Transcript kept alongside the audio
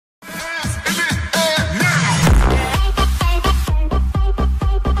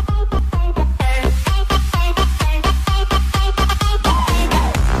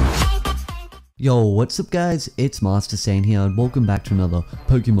Yo, what's up guys, it's Master Sane here and welcome back to another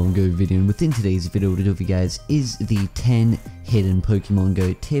Pokemon Go video. And within today's video, what I do for you guys is the 10 hidden Pokemon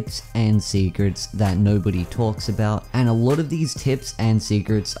Go tips and secrets that nobody talks about. And a lot of these tips and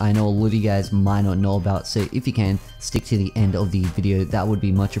secrets I know a lot of you guys might not know about, so if you can stick to the end of the video, that would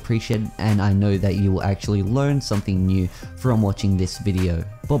be much appreciated, and I know that you will actually learn something new from watching this video.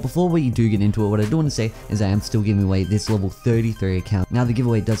 But before we do get into it, what I do want to say is I am still giving away this level 33 account. Now the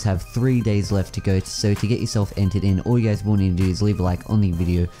giveaway does have 3 days left to go, so to get yourself entered in, all you guys will need to do is leave a like on the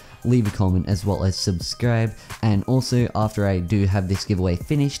video, leave a comment, as well as subscribe. And also, after I do have this giveaway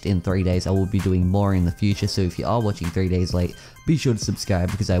finished in 3 days, I will be doing more in the future, so if you are watching 3 days late, be sure to subscribe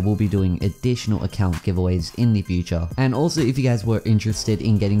because I will be doing additional account giveaways in the future. And also, if you guys were interested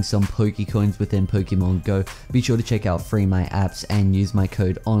in getting some Pokecoins within Pokemon Go, be sure to check out Free My Apps and use my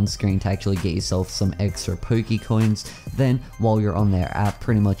code on screen to actually get yourself some extra Pokecoins. Then, while you're on their app,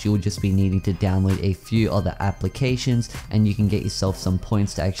 pretty much you'll just be needing to download a few other applications and you can get yourself some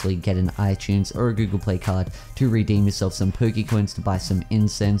points to actually get an iTunes or a Google Play card to redeem yourself some Pokecoins to buy some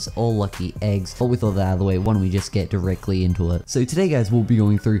incense or lucky eggs. But with all that out of the way, why don't we just get directly into it. So today guys, we'll be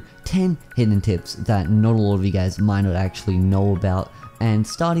going through 10 hidden tips that not a lot of you guys might not actually know about. And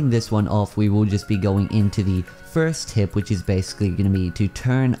starting this one off, we will just be going into the first tip, which is basically going to be to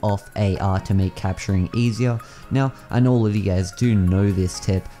turn off AR to make capturing easier. Now, I know a lot of you guys do know this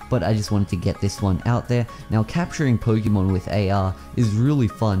tip, but I just wanted to get this one out there. Now, capturing Pokemon with AR is really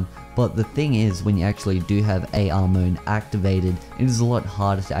fun, but the thing is, when you actually do have AR mode activated, it is a lot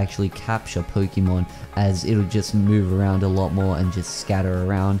harder to actually capture Pokemon, as it'll just move around a lot more and just scatter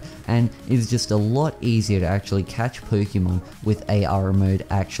around, and it's just a lot easier to actually catch Pokemon with AR mode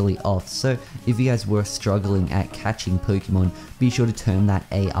actually off. So if you guys were struggling at catching Pokemon, be sure to turn that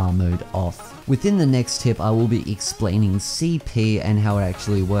AR mode off. Within the next tip, I will be explaining CP and how it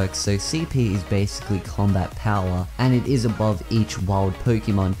actually works. So CP is basically combat power, and it is above each wild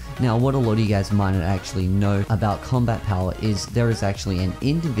Pokemon. Now, what a lot of you guys might not actually know about combat power is there is actually an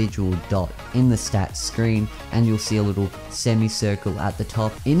individual dot in the stats screen, and you'll see a little semicircle at the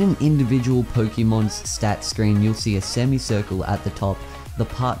top. In an individual Pokemon's stat screen, you'll see a semicircle at the top. The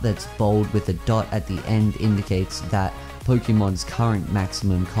part that's bold with a dot at the end indicates that Pokemon's current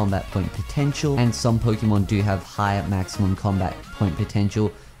maximum combat point potential, and some Pokemon do have higher maximum combat point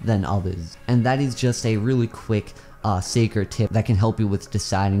potential than others. And that is just a really quick secret tip that can help you with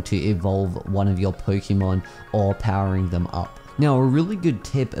deciding to evolve one of your Pokemon or powering them up. Now, a really good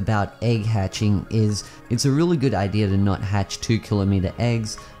tip about egg hatching is it's a really good idea to not hatch 2km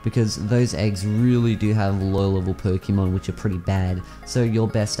eggs, because those eggs really do have low level Pokemon which are pretty bad. So your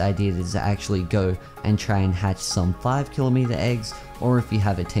best idea is to actually go and try and hatch some 5km eggs, or if you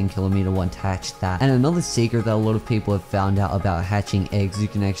have a 10km one, to hatch that. And another secret that a lot of people have found out about hatching eggs, you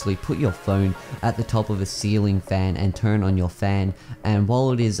can actually put your phone at the top of a ceiling fan and turn on your fan, and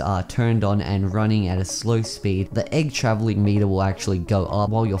while it is turned on and running at a slow speed, the egg traveling meter will actually go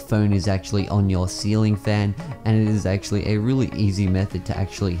up while your phone is actually on your ceiling fan, and it is actually a really easy method to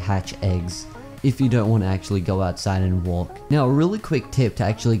actually hatch eggs if you don't want to actually go outside and walk. Now, a really quick tip to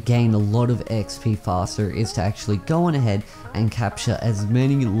actually gain a lot of XP faster is to actually go on ahead and capture as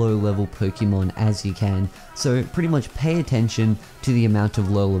many low level Pokemon as you can. So pretty much pay attention to the amount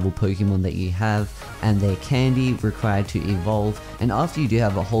of low level Pokemon that you have and their candy required to evolve. And after you do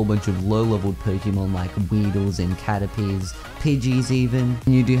have a whole bunch of low leveled Pokemon like Weedles and Caterpies, Pidgeys even,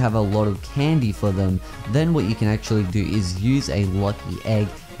 and you do have a lot of candy for them, then what you can actually do is use a lucky egg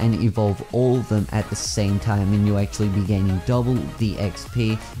and evolve all of them at the same time, and you'll actually be gaining double the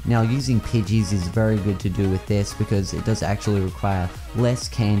XP. Now, using Pidgeys is very good to do with this because it does actually require less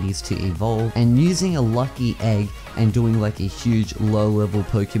candies to evolve, and using a lucky egg and doing like a huge low level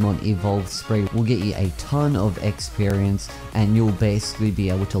Pokemon evolve spree will get you a ton of experience, and you'll basically be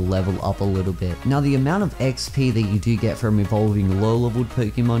able to level up a little bit. Now, the amount of XP that you do get from evolving low leveled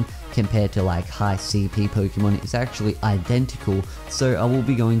Pokemon compared to like high CP Pokemon is actually identical, so I will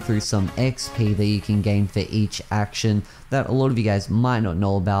be going through some XP that you can gain for each action that a lot of you guys might not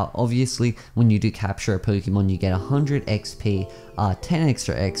know about. Obviously, when you do capture a Pokemon, you get 100 XP, 10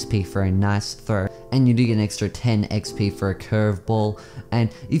 extra XP for a nice throw, and you do get an extra 10 XP for a curveball. And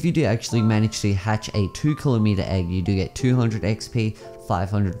if you do actually manage to hatch a 2km egg, you do get 200 XP,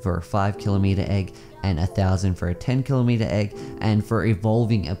 500 for a 5km egg, and 1000 for a 10km egg. And for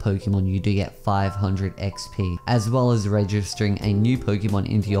evolving a Pokemon, you do get 500 XP, as well as registering a new Pokemon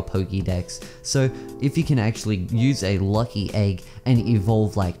into your Pokédex. So if you can actually use a lucky egg and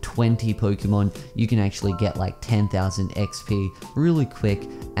evolve like 20 Pokemon, you can actually get like 10,000 XP really quick.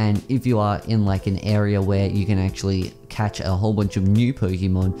 And if you are in like an area where you can actually catch a whole bunch of new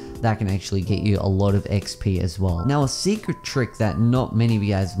Pokemon that can actually get you a lot of XP as well. Now, a secret trick that not many of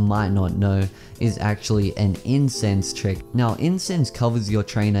you guys might not know is actually an incense trick. Now, incense covers your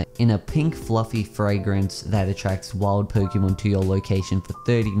trainer in a pink fluffy fragrance that attracts wild Pokemon to your location for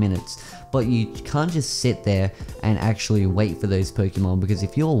 30 minutes. But you can't just sit there and actually wait for those Pokemon, because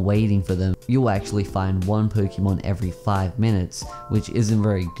if you're waiting for them, you'll actually find one Pokemon every 5 minutes, which isn't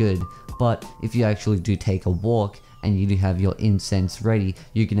very good. But if you actually do take a walk and you do have your incense ready,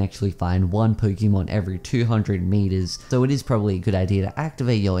 you can actually find one Pokemon every 200 meters. So it is probably a good idea to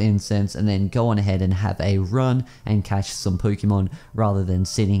activate your incense and then go on ahead and have a run and catch some Pokemon, rather than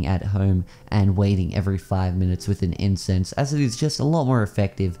sitting at home and waiting every 5 minutes with an incense, as it is just a lot more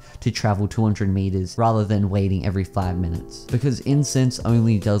effective to travel 200 meters rather than waiting every 5 minutes, because incense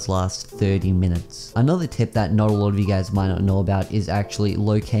only does last 30 minutes. Another tip that not a lot of you guys might not know about is actually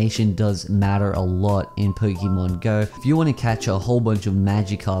location does matter a lot in Pokemon Go. If you want to catch a whole bunch of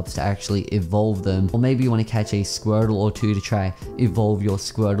Magikarps to actually evolve them, or maybe you want to catch a Squirtle or two to try evolve your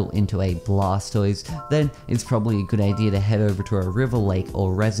Squirtle into a Blastoise, then it's probably a good idea to head over to a river, lake,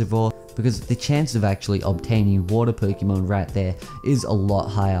 or reservoir, because the chance of actually obtaining water Pokemon right there is a lot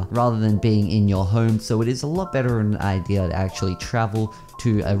higher rather than being in your home. So it is a lot better an idea to actually travel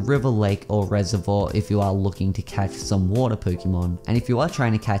to a river, lake, or reservoir if you are looking to catch some water Pokemon. And if you are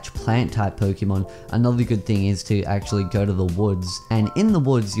trying to catch plant type Pokemon, another good thing is to actually go to the woods. And in the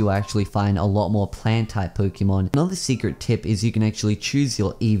woods, you'll actually find a lot more plant type Pokemon. Another secret tip is you can actually choose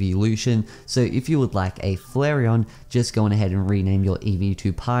your evolution. So if you would like a Flareon, just go on ahead and rename your EV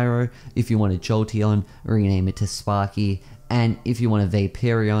to Pyro. If you want a Jolteon, rename it to Sparky. And if you want a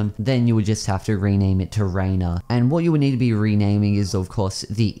Vaporeon, then you would just have to rename it to Rainer. And what you would need to be renaming is, of course,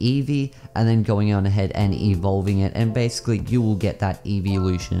 the Eevee, and then going on ahead and evolving it, and basically you will get that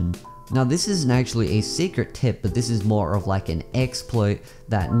evolution. Now, this isn't actually a secret tip, but this is more of like an exploit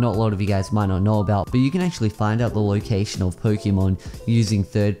that not a lot of you guys might not know about, but you can actually find out the location of Pokemon using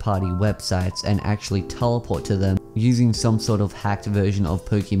third-party websites and actually teleport to them using some sort of hacked version of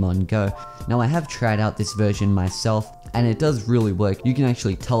Pokemon Go. Now, I have tried out this version myself, and it does really work. You can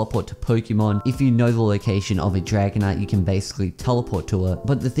actually teleport to Pokemon. If you know the location of a Dragonite, you can basically teleport to it.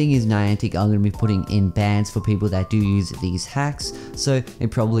 But the thing is, Niantic are going to be putting in bans for people that do use these hacks, so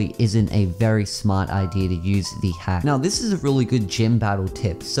it probably isn't a very smart idea to use the hack. Now, this is a really good gym battle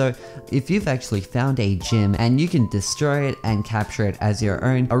tip. So if you've actually found a gym and you can destroy it and capture it as your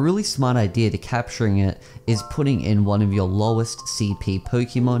own, a really smart idea to capturing it is putting in one of your lowest CP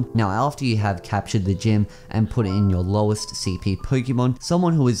Pokemon. Now, after you have captured the gym and put it in your lowest CP Pokemon,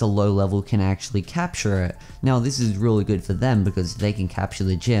 someone who is a low level can actually capture it. Now, this is really good for them because they can capture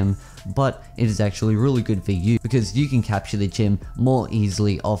the gym, but it is actually really good for you because you can capture the gym more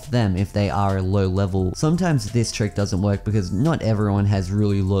easily off them if they are a low level. Sometimes this trick doesn't work because not everyone has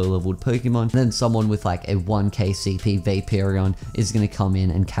really low leveled Pokemon. Then someone with like a 1k CP Vaporeon is going to come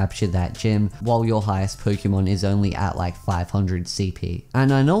in and capture that gym while your highest Pokemon is only at like 500 CP.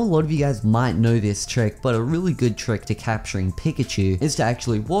 And I know a lot of you guys might know this trick, but a really good trick to capturing Pikachu is to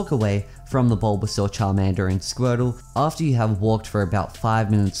actually walk away from the Bulbasaur, Charmander, and Squirtle. After you have walked for about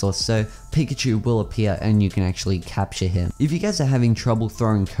 5 minutes or so, Pikachu will appear and you can actually capture him. If you guys are having trouble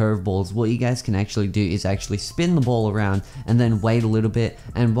throwing curveballs, what you guys can actually do is actually spin the ball around and then wait a little bit,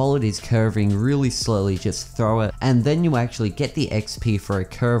 and while it is curving really slowly, just throw it, and then you actually get the XP for a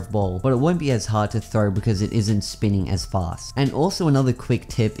curveball, but it won't be as hard to throw because it isn't spinning as fast. And also another quick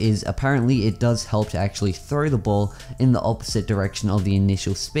tip is apparently it does help to actually throw the ball in the opposite direction of the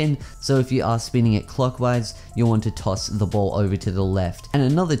initial spin. So if you are spinning it clockwise, you'll want to toss the ball over to the left. And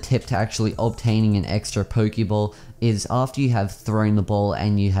another tip to actually obtaining an extra Pokeball is after you have thrown the ball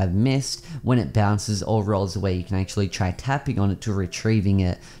and you have missed, when it bounces or rolls away, you can actually try tapping on it to retrieving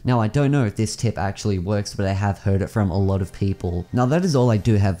it. Now, I don't know if this tip actually works, but I have heard it from a lot of people. Now, that is all I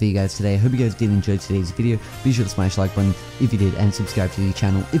do have for you guys today. I hope you guys did enjoy today's video. Be sure to smash the like button if you did, and subscribe to the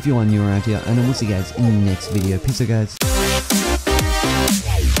channel if you are new around here, and I will see you guys in the next video. Peace out, guys.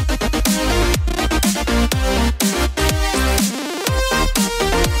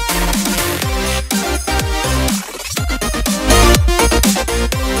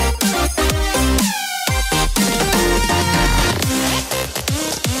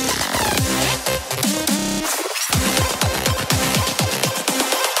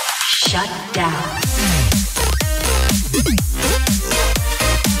 Shut down.